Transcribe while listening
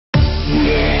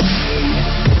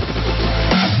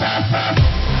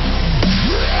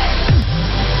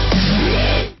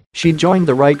She joined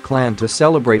the Wright clan to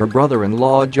celebrate her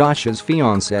brother-in-law Josh's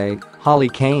fiancée, Holly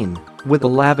Kane, with a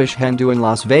lavish hen-do in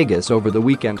Las Vegas over the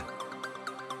weekend.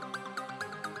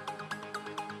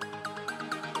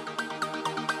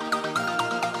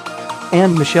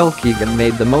 And Michelle Keegan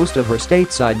made the most of her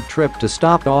stateside trip to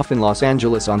stop off in Los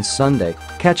Angeles on Sunday,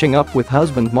 catching up with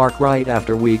husband Mark Wright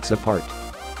after weeks apart.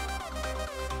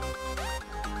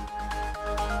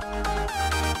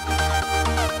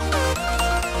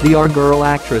 The Our-Girl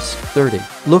actress, 30,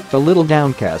 looked a little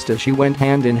downcast as she went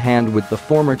hand-in-hand with the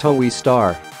former Towie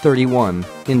star, 31,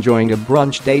 enjoying a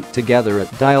brunch date together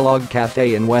at Dialogue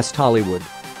Cafe in West Hollywood.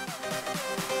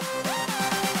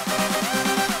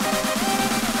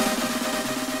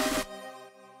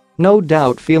 No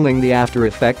doubt feeling the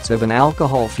after-effects of an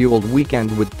alcohol-fueled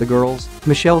weekend with the girls,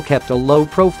 Michelle kept a low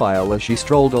profile as she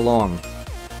strolled along.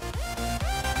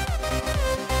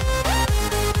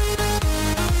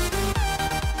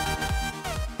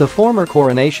 The former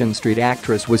Coronation Street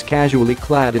actress was casually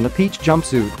clad in a peach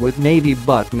jumpsuit with navy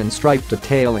button and striped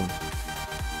detailing.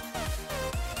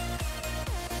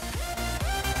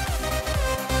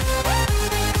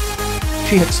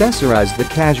 She accessorized the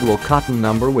casual cotton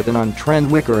number with an on-trend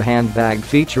wicker handbag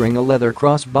featuring a leather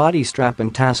crossbody strap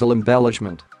and tassel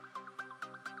embellishment.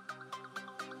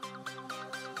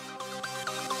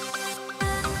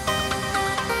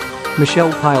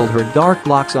 Michelle piled her dark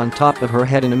locks on top of her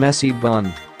head in a messy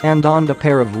bun and donned a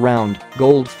pair of round,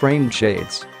 gold-framed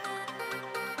shades.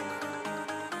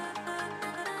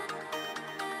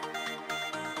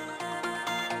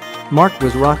 Mark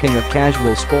was rocking a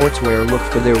casual sportswear look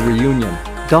for their reunion,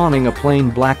 donning a plain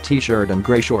black t-shirt and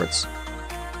gray shorts.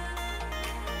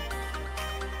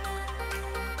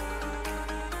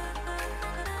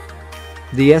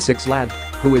 The Essex lad,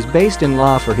 who is based in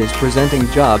law for his presenting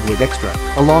job with Extra,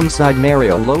 alongside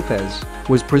Mario Lopez,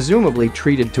 was presumably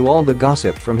treated to all the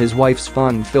gossip from his wife's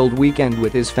fun-filled weekend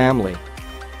with his family.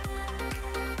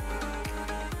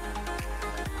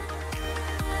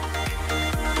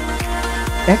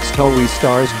 Ex-Towie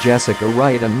stars Jessica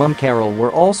Wright and mum Carol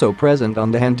were also present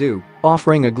on the hen-do,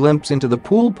 offering a glimpse into the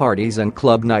pool parties and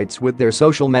club nights with their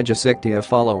social media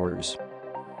followers.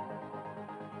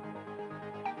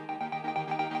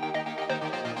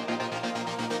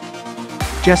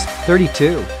 Jess,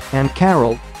 32, and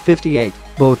Carol, 58,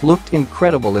 both looked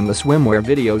incredible in the swimwear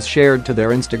videos shared to their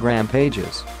Instagram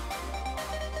pages.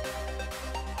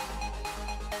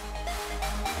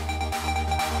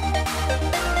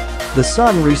 The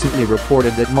Sun recently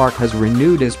reported that Mark has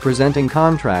renewed his presenting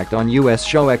contract on US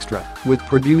show Extra, with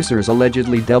producers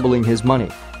allegedly doubling his money.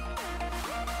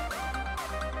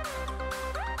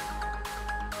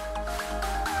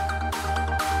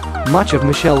 Much of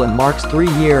Michelle and Mark's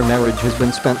 3-year marriage has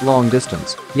been spent long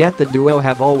distance, yet the duo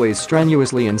have always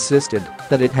strenuously insisted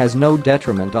that it has no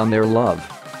detriment on their love.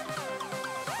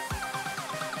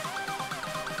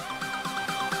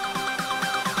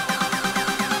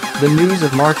 The news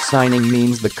of Mark's signing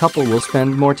means the couple will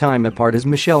spend more time apart, as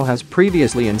Michelle has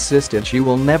previously insisted she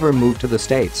will never move to the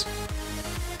States.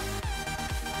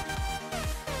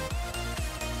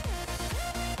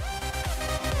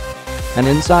 An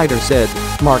insider said,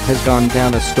 Mark has gone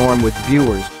down a storm with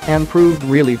viewers and proved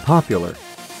really popular.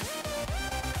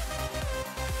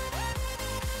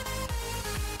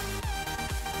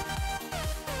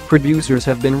 Producers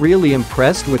have been really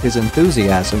impressed with his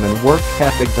enthusiasm and work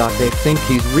ethic. They think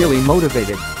he's really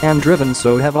motivated and driven,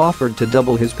 so have offered to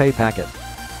double his pay packet.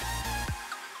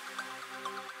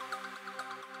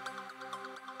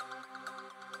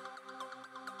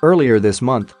 Earlier this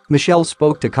month, Michelle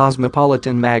spoke to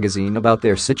Cosmopolitan magazine about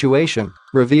their situation,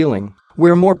 revealing,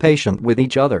 "We're more patient with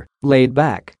each other, laid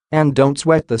back, and don't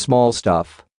sweat the small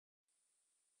stuff."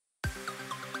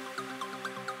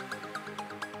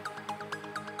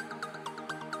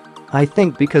 "I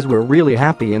think because we're really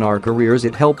happy in our careers,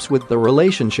 it helps with the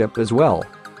relationship as well,"